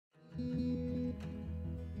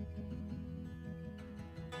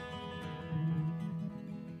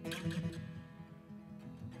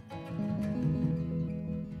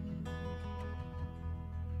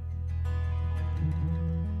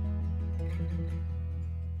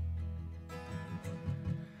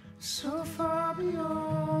so far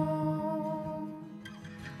beyond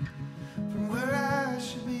from where I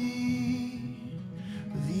should be.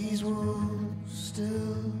 These wolves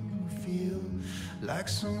still feel like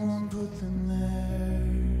someone put them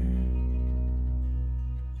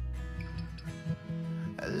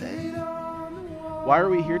there. I laid on the wall. Why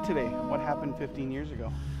are we here today? What happened 15 years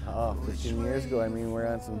ago? Oh, 15 years ago, I mean, we're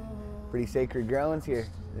on some pretty sacred grounds here.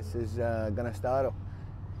 This is Acknowledgments.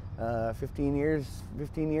 15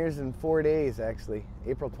 years and 4 days, actually.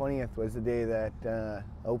 April 20th was the day that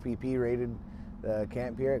OPP raided the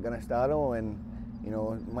camp here at Acknowledgments, and you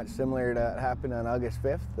know, much similar to that happened on August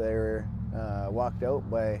 5th. They were walked out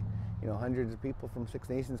by, you know, hundreds of people from Six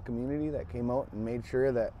Nations community that came out and made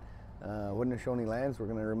sure that Haudenosaunee lands were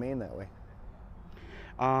going to remain that way.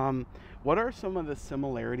 What are some of the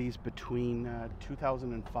similarities between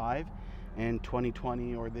 2005 and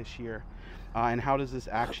 2020 or this year? And how does this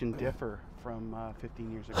action differ from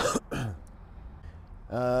 15 years ago?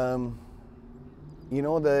 You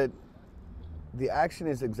know, the action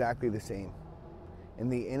is exactly the same.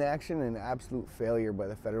 And the inaction and absolute failure by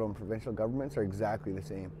the federal and provincial governments are exactly the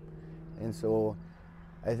same. And so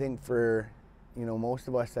I think for, you know, most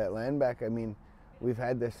of us at Land Back, I mean, we've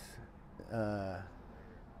had this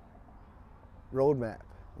roadmap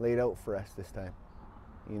laid out for us this time.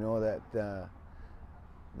 You know, that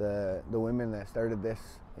the women that started this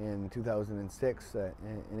in 2006,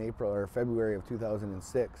 in April or February of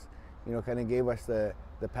 2006, you know, kind of gave us the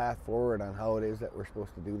path forward on how it is that we're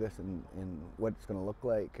supposed to do this and what it's going to look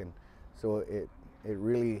like. And so it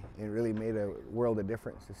really made a world of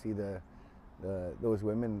difference to see those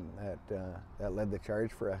women that led the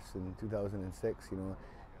charge for us in 2006, you know,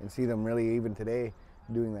 and see them really even today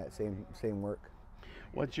doing that same work.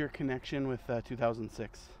 What's your connection with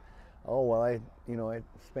 2006? Oh, well, I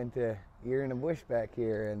spent a year in the bush back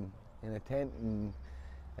here and in a tent, and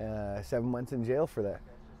 7 months in jail for that.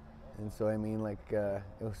 And so, I mean, like,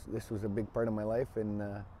 this was a big part of my life in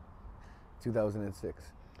 2006.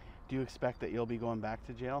 Do you expect that you'll be going back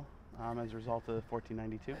to jail as a result of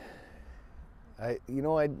 1492? I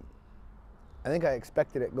think I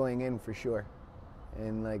expected it going in for sure,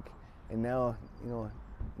 and now, you know,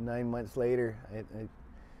 9 months later,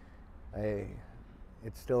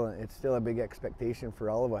 it's still a big expectation for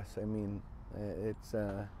all of us. I mean,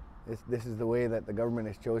 this is the way that the government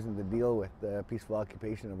has chosen to deal with the peaceful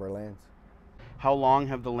occupation of our lands. How long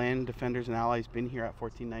have the Land Defenders and Allies been here at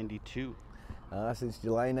 1492? Since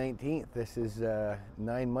July 19th. This is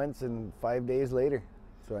 9 months and 5 days later.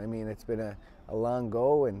 So I mean, it's been a long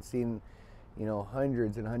go, and seen, you know,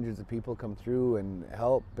 hundreds and hundreds of people come through and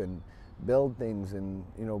help and build things and,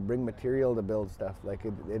 you know, bring material to build stuff. Like,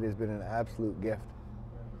 it has been an absolute gift.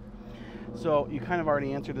 So you kind of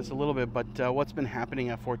already answered this a little bit, but what's been happening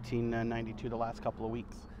at 1492 the last couple of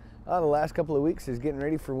weeks? The last couple of weeks is getting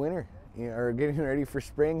ready for winter, you know, or getting ready for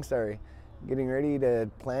spring, sorry. Getting ready to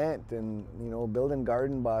plant and, you know, building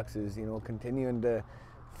garden boxes, you know, continuing to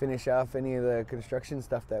finish off any of the construction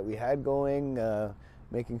stuff that we had going,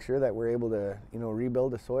 making sure that we're able to, you know,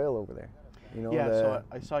 rebuild the soil over there. You know, yeah, so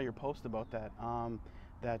I saw your post about that,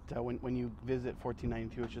 when you visit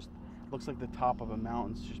 1492, it just looks like the top of a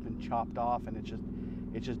mountain's just been chopped off, and it's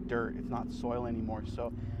just dirt. It's not soil anymore.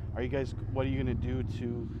 So what are you going to do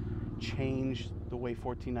to change the way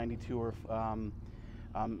 1492 or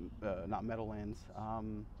not Meadowlands,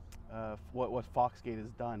 what Foxgate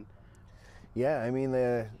has done? Yeah, I mean,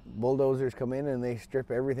 the bulldozers come in and they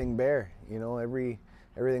strip everything bare. You know,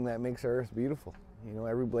 everything that makes our earth beautiful. You know,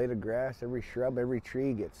 every blade of grass, every shrub, every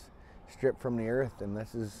tree gets stripped from the earth, and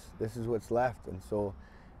this is what's left. And so,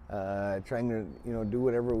 trying to, you know, do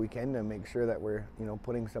whatever we can to make sure that we're, you know,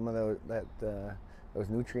 putting some of those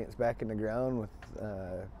nutrients back in the ground with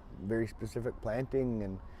very specific planting,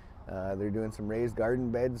 and they're doing some raised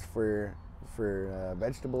garden beds for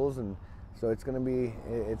vegetables, and so it's going to be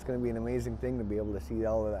an amazing thing to be able to see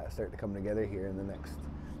all of that start to come together here in the next,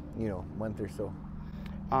 you know, month or so.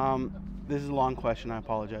 This is a long question, I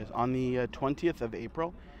apologize. On the 20th of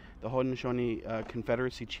April, the Haudenosaunee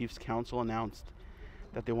Confederacy Chiefs Council announced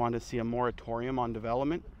that they wanted to see a moratorium on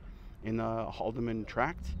development in the Haldimand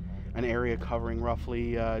Tract, an area covering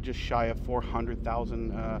roughly just shy of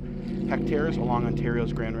 400,000 hectares along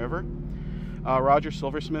Ontario's Grand River. Roger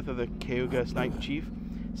Silversmith of the Cayuga Snipe Chief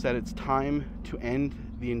said it's time to end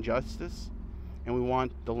the injustice, and we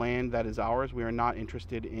want the land that is ours. We are not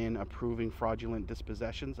interested in approving fraudulent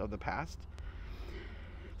dispossessions of the past.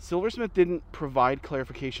 Silversmith didn't provide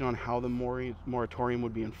clarification on how the moratorium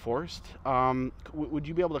would be enforced. Would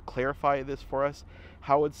you be able to clarify this for us?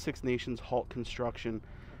 How would Six Nations halt construction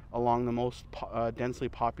along the most densely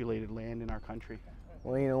populated land in our country?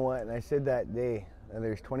 Well, you know what? And I said that day that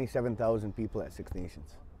there's 27,000 people at Six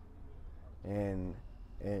Nations, and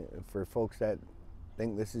for folks that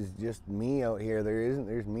think this is just me out here, there isn't.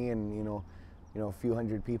 There's me and a few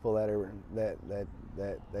hundred people that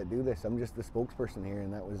do this. I'm just the spokesperson here,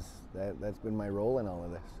 and that's been my role in all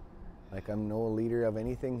of this. Like, I'm no leader of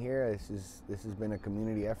anything here. This has been a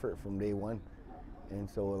community effort from day one, and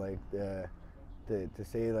so like to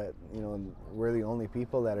say that we're the only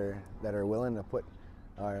people that are willing to put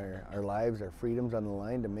our lives, our freedoms on the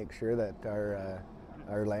line to make sure that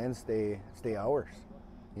our lands stay ours,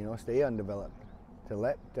 stay undeveloped, to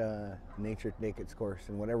let nature take its course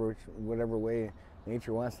in whatever way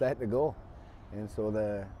nature wants that to go. And so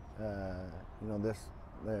the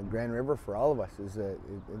Grand River for all of us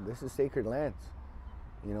this is sacred lands.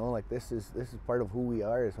 Like this is part of who we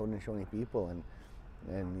are as Haudenosaunee people, and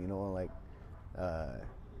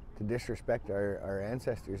to disrespect our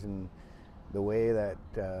ancestors in the way that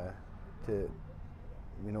to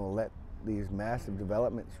let these massive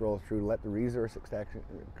developments roll through, let the resource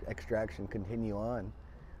extraction continue on,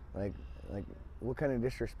 like what kind of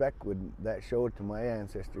disrespect would that show to my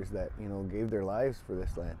ancestors that gave their lives for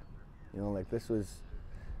this land? Like this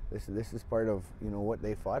is part of what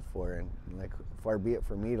they fought for, and like far be it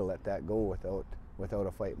for me to let that go without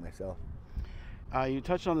a fight myself. You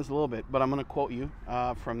touched on this a little bit, but I'm going to quote you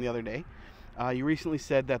from the other day. You recently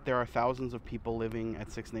said that there are thousands of people living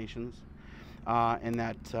at Six Nations, and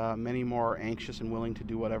that many more are anxious and willing to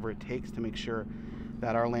do whatever it takes to make sure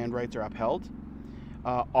that our land rights are upheld.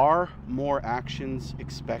 Are more actions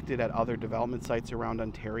expected at other development sites around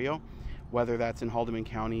Ontario, whether that's in Haldimand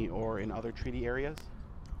County or in other treaty areas?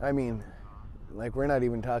 I mean, like, we're not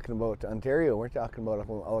even talking about Ontario, we're talking about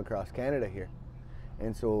all across Canada here.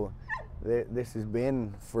 And so this has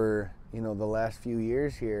been for the last few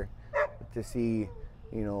years here, to see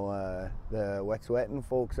the Wet'suwet'en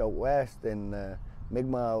folks out west, and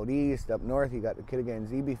Mi'kmaq out east. Up north you got the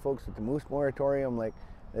Kitigan-Zibi folks with the moose moratorium. Like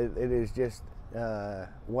it is just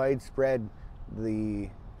widespread, the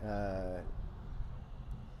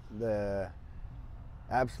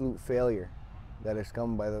absolute failure that has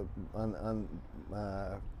come by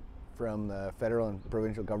from the federal and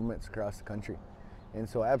provincial governments across the country. And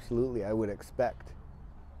so absolutely I would expect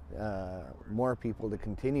more people to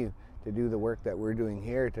continue to do the work that we're doing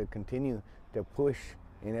here, to continue to push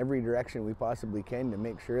in every direction we possibly can to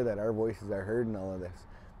make sure that our voices are heard in all of this.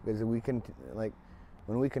 Because when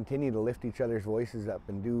we continue to lift each other's voices up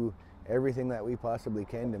and do everything that we possibly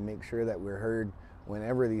can to make sure that we're heard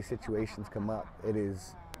whenever these situations come up, it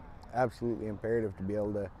is absolutely imperative to be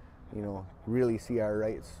able to really see our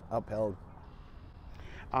rights upheld.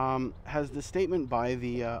 Has the statement by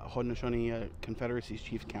the Haudenosaunee Confederacy's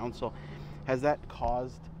Chief Council, has that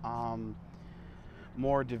caused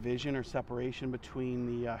more division or separation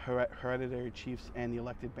between the hereditary chiefs and the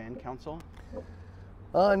elected band council?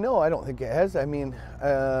 No, I don't think it has. I mean,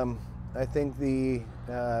 I think the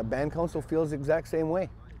band council feels the exact same way.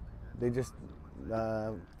 They just,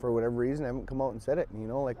 for whatever reason, haven't come out and said it.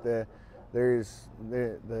 There's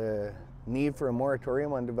the need for a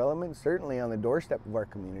moratorium on development, certainly on the doorstep of our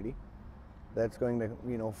community. That's going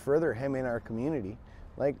to, further hem in our community.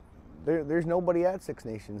 Like, there's nobody at Six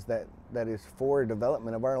Nations that is for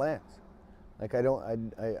development of our lands. Like, I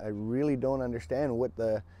really don't understand what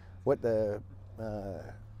the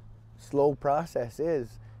slow process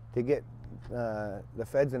is to get the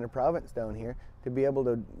feds in the province down here to be able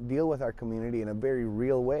to deal with our community in a very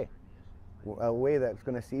real way, a way that's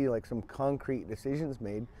going to see like some concrete decisions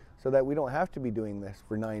made, so that we don't have to be doing this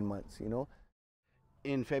for 9 months.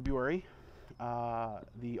 In February,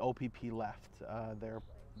 the OPP left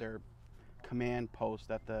their command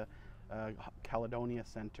post at the Caledonia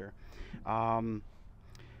Center.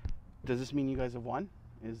 Does this mean you guys have won?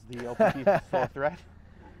 Is the OPP still a threat?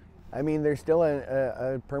 I mean, there's still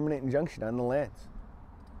a permanent injunction on the lands.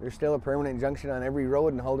 There's still a permanent injunction on every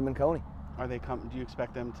road in Haldimand County. Are they do you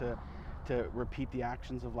expect them to repeat the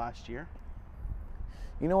actions of last year?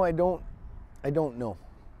 I don't know.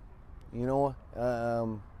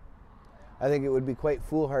 I think it would be quite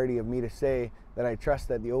foolhardy of me to say that I trust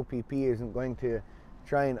that the OPP isn't going to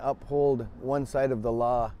try and uphold one side of the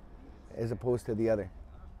law as opposed to the other.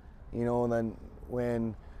 And then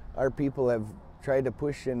when our people have tried to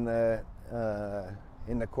push in the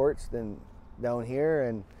courts down here,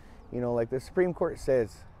 and like the Supreme Court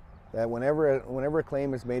says that whenever a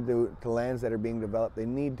claim is made to lands that are being developed, there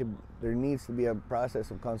needs to be a process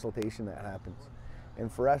of consultation that happens. And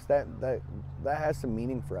for us, that has some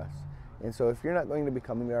meaning for us. And so if you're not going to be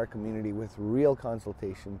coming to our community with real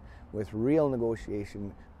consultation, with real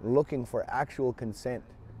negotiation, looking for actual consent,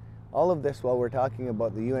 all of this while we're talking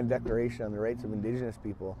about the UN Declaration on the Rights of Indigenous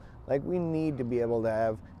People. Like, we need to be able to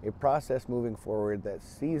have a process moving forward that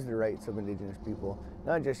sees the rights of Indigenous people,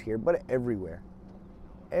 not just here, but everywhere.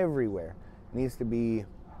 Everywhere needs to be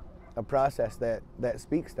a process that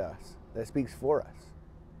speaks to us, that speaks for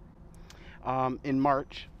us. In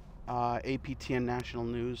March, APTN National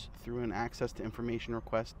News, through an access to information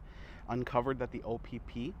request, uncovered that the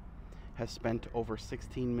OPP has spent over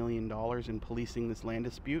 $16 million in policing this land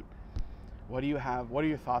dispute. What are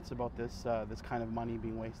your thoughts about this this kind of money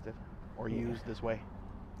being wasted or used this way?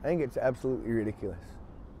 I think it's absolutely ridiculous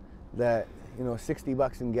that, you know,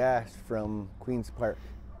 $60 in gas from Queen's Park,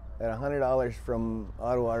 that $100 from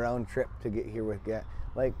Ottawa round trip to get here with gas.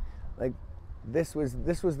 Like this was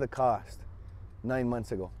the cost 9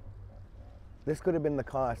 months ago. This could have been the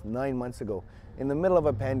cost 9 months ago, in the middle of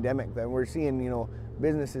a pandemic that we're seeing, you know,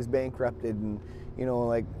 businesses bankrupted, and, you know,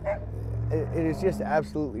 like, it is just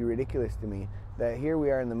absolutely ridiculous to me that here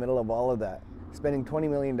we are in the middle of all of that, spending $20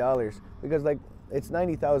 million, because, like, it's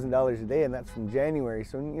 $90,000 a day, and that's from January.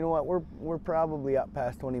 So, you know what, we're probably up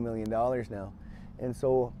past $20 million now. And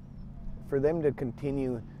so for them to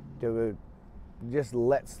continue to just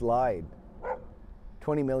let slide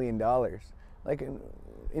 $20 million, like,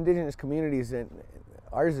 Indigenous communities, and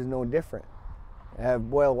ours is no different, have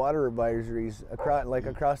boil water advisories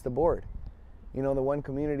across the board. You know, the one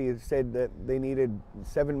community said that they needed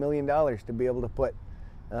 $7 million to be able to put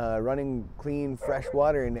running, clean, fresh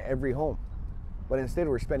water into every home. But instead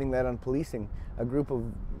we're spending that on policing a group of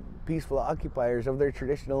peaceful occupiers of their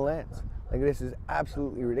traditional lands. Like, this is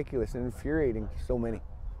absolutely ridiculous and infuriating to so many.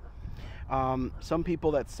 Some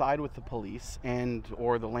people that side with the police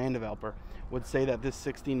or the land developer would say that this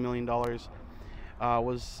 $16 million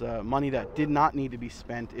was money that did not need to be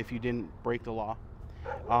spent if you didn't break the law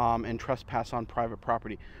and trespass on private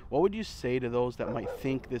property. What would you say to those that might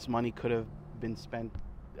think this money could have been spent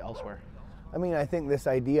elsewhere? I mean, I think this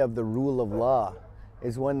idea of the rule of law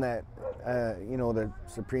is one that, you know, the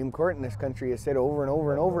Supreme Court in this country has said over and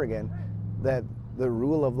over and over again, that the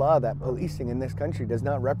rule of law, that policing in this country does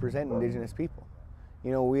not represent Indigenous people.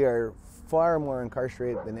 You know, we are far more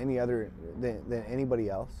incarcerated than than anybody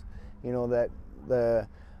else. You know, that the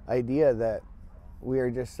idea that we are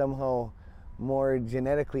just somehow more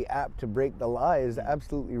genetically apt to break the law is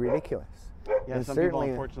absolutely ridiculous. Yeah, and some people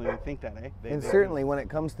unfortunately think that, eh? Certainly when it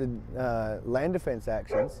comes to land defense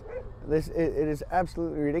actions, it is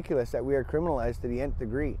absolutely ridiculous that we are criminalized to the nth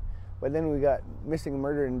degree. But then we got missing and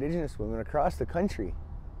murdered Indigenous women across the country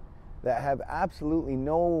that have absolutely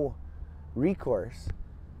no recourse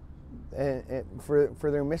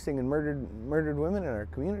for their missing and murdered women in our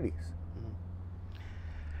communities.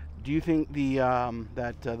 Do you think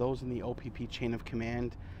that those in the OPP chain of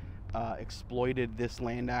command exploited this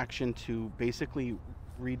land action to basically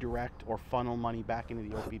redirect or funnel money back into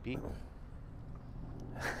the OPP?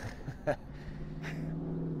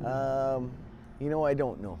 You know, I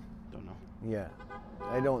don't know. Don't know. Yeah,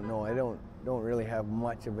 I don't know. I don't really have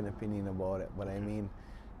much of an opinion about it. But I mean,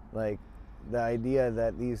 like, the idea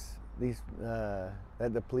that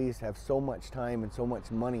that the police have so much time and so much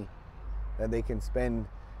money that they can spend,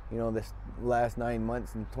 you know, this last 9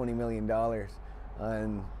 months and $20 million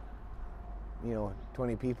on, you know,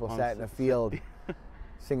 20 people sat in a field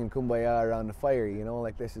singing Kumbaya around the fire, you know,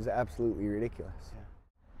 like, this is absolutely ridiculous.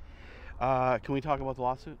 Yeah. Can we talk about the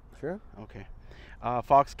lawsuit? Sure. Okay.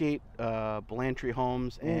 Foxgate, Blantyre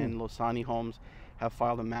Homes, and Haudenosaunee Homes have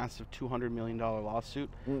filed a massive $200 million lawsuit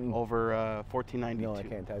over 1492. No, I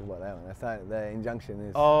can't talk about that one. I thought the injunction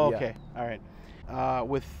is... Oh, okay. Yeah. All right.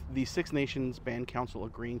 With the Six Nations Band Council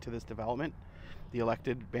agreeing to this development, the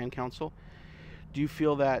elected Band Council, do you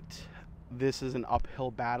feel that this is an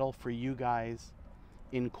uphill battle for you guys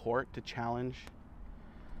in court to challenge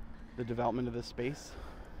the development of this space?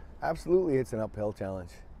 Absolutely, it's an uphill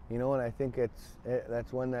challenge. You know, and I think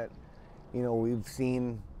that's one that, you know, we've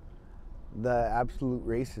seen the absolute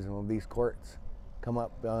racism of these courts come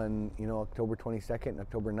up on, you know, October 22nd and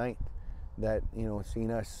October 9th, that, you know,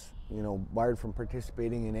 seen us, you know, barred from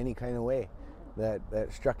participating in any kind of way, that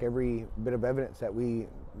struck every bit of evidence that we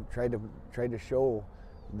tried to show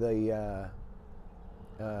the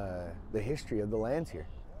history of the lands here.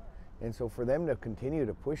 And so for them to continue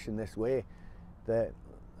to push in this way, that,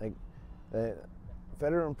 like, the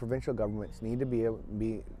federal and provincial governments need to be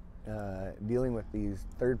dealing with these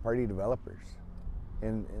third-party developers,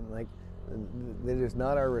 and like, it is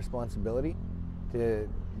not our responsibility to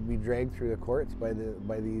be dragged through the courts by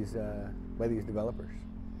these developers.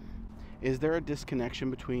 Is there a disconnection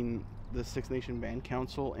between the Six Nation Band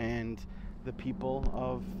Council and the people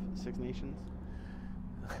of Six Nations?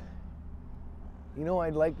 You know,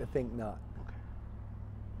 I'd like to think not. Okay.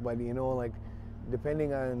 But you know, like,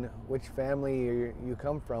 depending on which family you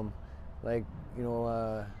come from, like, you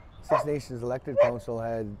know, Six Nations Elected Council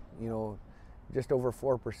had, you know, just over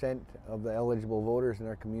 4% of the eligible voters in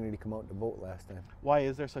our community come out to vote last time. Why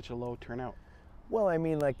is there such a low turnout? Well, I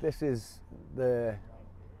mean, like, this is the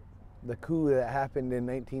coup that happened in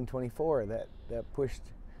 1924 that pushed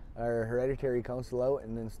our hereditary council out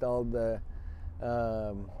and installed the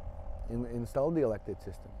elected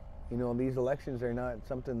system. You know, these elections are not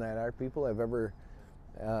something that our people have ever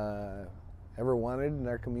wanted in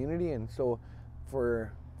our community, and so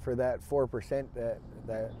for that 4%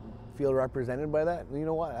 that feel represented by that, you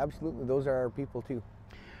know what? Absolutely, those are our people too.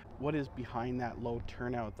 What is behind that low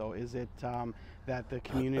turnout, though? Is it that the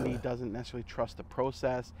community doesn't necessarily trust the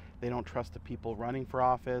process? They don't trust the people running for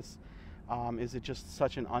office? Is it just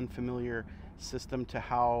such an unfamiliar system to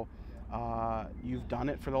how you've done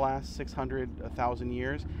it for the last 600, 1,000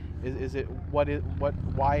 years? Is it why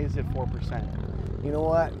is it 4%? You know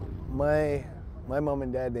what? My mom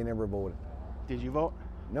and dad, they never voted. Did you vote?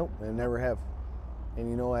 Nope, I never have. And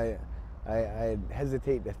you know, I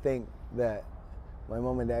hesitate to think that my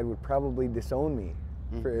mom and dad would probably disown me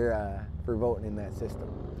for voting in that system.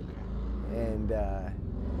 And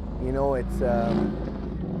you know, it's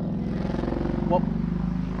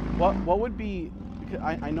what would be,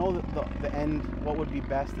 I know that the end, what would be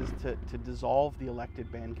best is to dissolve the elected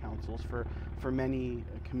band councils for many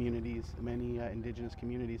communities, many Indigenous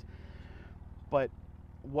communities. But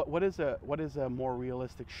what is a more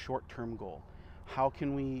realistic short-term goal? How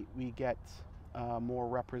can we get more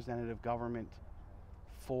representative government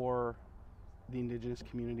for the Indigenous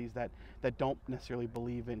communities that don't necessarily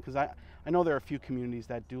believe in? Because I know there are a few communities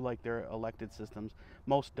that do like their elected systems.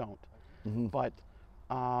 Most don't. Mm-hmm. But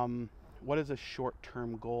what is a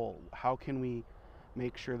short-term goal? How can we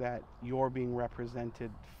make sure that you're being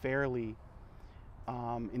represented fairly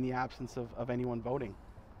in the absence of anyone voting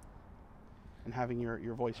and having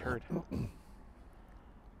your voice heard?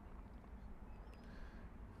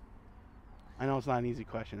 I know it's not an easy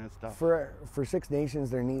question. That's tough. For Six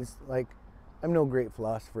Nations, there needs, like, I'm no great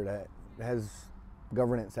philosopher that has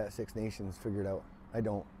governance at Six Nations figured out. I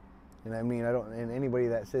don't. And I mean, I don't, and anybody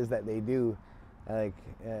that says that they do, like,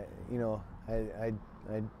 you know, I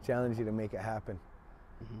challenge you to make it happen.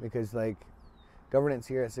 Mm-hmm. Because, like, governance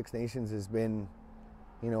here at Six Nations has been,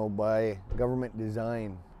 you know, by government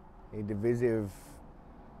design, a divisive,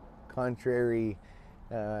 contrary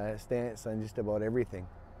stance on just about everything.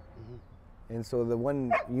 Mm-hmm. And so the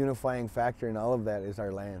one unifying factor in all of that is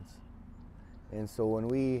our lands. And so when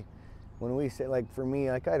we say, like, for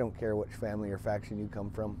me, like, I don't care which family or faction you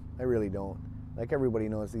come from. I really don't. Like, everybody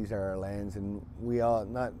knows these are our lands, and we all,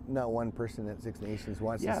 not one person at Six Nations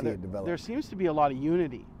wants to see it develop. There seems to be a lot of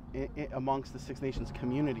unity amongst the Six Nations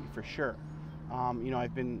community, for sure. You know,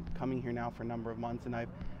 I've been coming here now for a number of months, and I've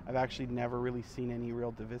actually never really seen any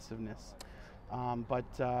real divisiveness.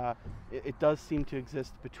 But it does seem to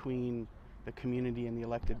exist between the community and the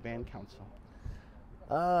elected band council.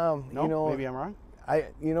 No, you know, maybe I'm wrong.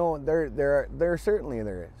 You know, there certainly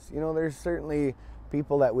is. You know, there's certainly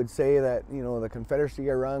people that would say that, you know, the Confederacy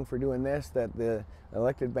are wrong for doing this, that the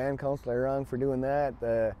elected band council are wrong for doing that,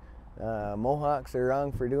 the Mohawks are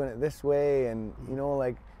wrong for doing it this way, and, you know,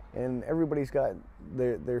 like, and everybody's got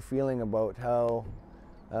their feeling about how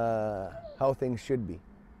things should be,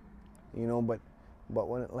 you know. But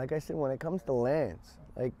when, like I said, when it comes to lands,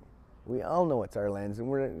 like, we all know it's our lands,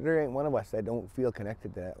 and there ain't one of us that don't feel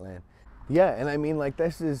connected to that land. Yeah, and I mean, like,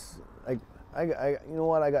 this is, like, I you know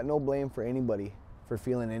what, I got no blame for anybody for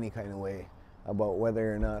feeling any kind of way about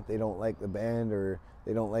whether or not they don't like the band or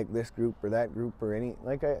they don't like this group or that group or any,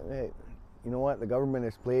 like, you know what, the government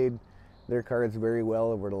has played their cards very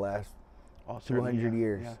well over the last 200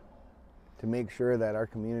 years to make sure that our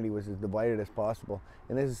community was as divided as possible.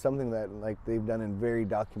 And this is something that, like, they've done in very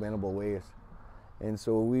documentable ways. And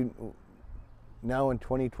so we, now in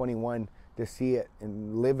 2021, to see it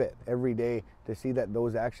and live it every day, to see that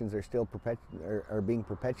those actions are still are being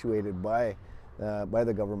perpetuated by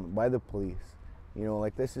the government, by the police. You know,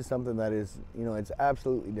 like, this is something that is, you know, it's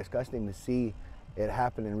absolutely disgusting to see it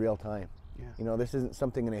happen in real time. Yeah. You know, this isn't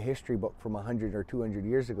something in a history book from 100 or 200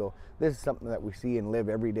 years ago. This is something that we see and live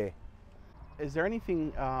every day. Is there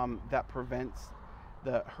anything that prevents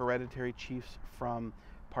the hereditary chiefs from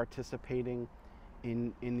participating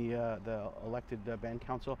in the elected band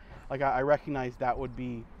council? Like, I recognize that would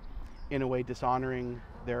be, in a way, dishonoring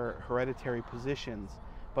their hereditary positions,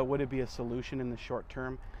 but would it be a solution in the short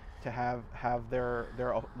term to have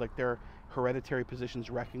their hereditary positions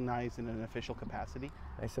recognized in an official capacity?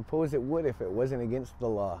 I suppose it would if it wasn't against the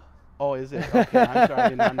law. Oh, is it? Okay, I'm sorry, I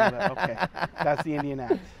did not know that. Okay, that's the Indian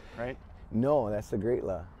Act, right? No, that's the Great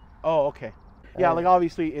Law. Oh, okay. Yeah, like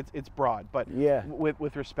obviously it's broad, but Yeah.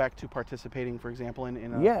 with respect to participating, for example,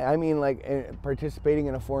 in a... Yeah, I mean, like participating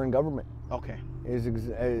in a foreign government Okay. is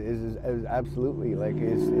absolutely like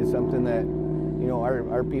is something that, you know,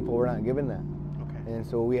 our people were not given that. Okay. And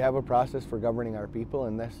so we have a process for governing our people,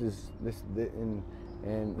 and and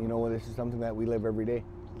you know, this is something that we live every day.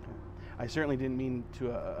 I certainly didn't mean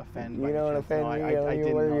to offend. You don't offend me. I Don't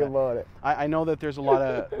didn't worry know about it. I know that there's a lot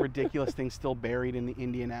of ridiculous things still buried in the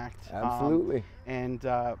Indian Act. Absolutely. And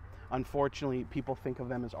unfortunately, people think of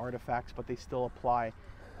them as artifacts, but they still apply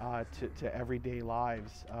to everyday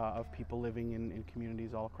lives of people living in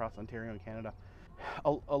communities all across Ontario and Canada.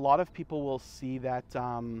 A lot of people will see that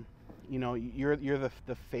you know, you're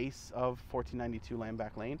the face of 1492 Land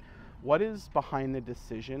Back Lane. What is behind the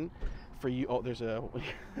decision for you? Oh, there's a...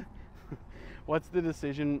 What's the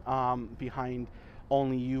decision behind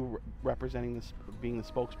only you representing this, being the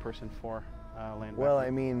spokesperson for Land Back Well, Lane?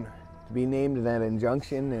 I mean, to be named in that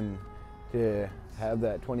injunction and to have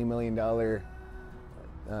that $20 million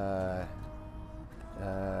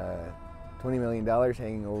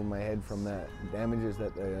hanging over my head from that damages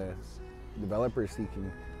that the developer is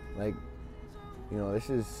seeking, like, you know,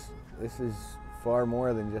 this is far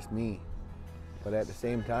more than just me. But at the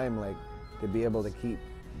same time, like, to be able to keep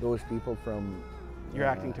those people from... You're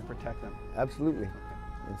acting to protect them. Absolutely.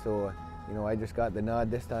 And so, you know, I just got the nod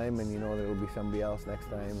this time, and, you know, there will be somebody else next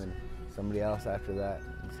time and somebody else after that.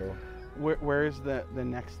 And so, Where is the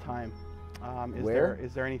next time?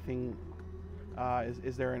 Is there anything?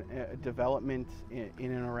 Is there a development in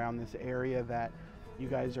and around this area that you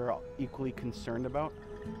guys are equally concerned about?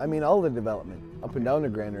 I mean, all the development up and down the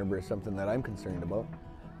Grand River is something that I'm concerned about.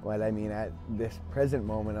 But I mean, at this present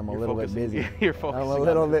moment, I'm a little bit busy. You're focusing. I'm a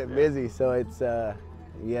little bit busy, so it's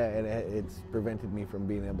yeah, it's prevented me from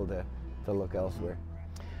being able to look elsewhere.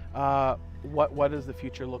 What does the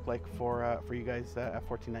future look like for you guys at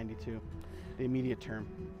 1492? The immediate term.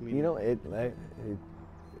 You know,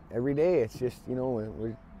 every day it's just, you know,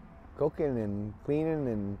 we're cooking and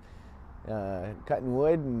cleaning and cutting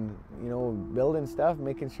wood and, you know, building stuff,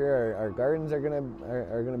 making sure our gardens are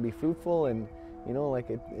gonna be fruitful, and, you know, like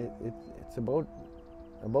it's about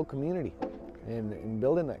community and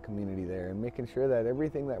building that community there and making sure that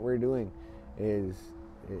everything that we're doing is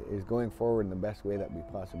going forward in the best way that we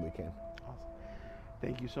possibly can. Awesome.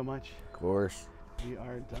 Thank you so much. Of course. We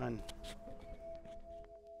are done.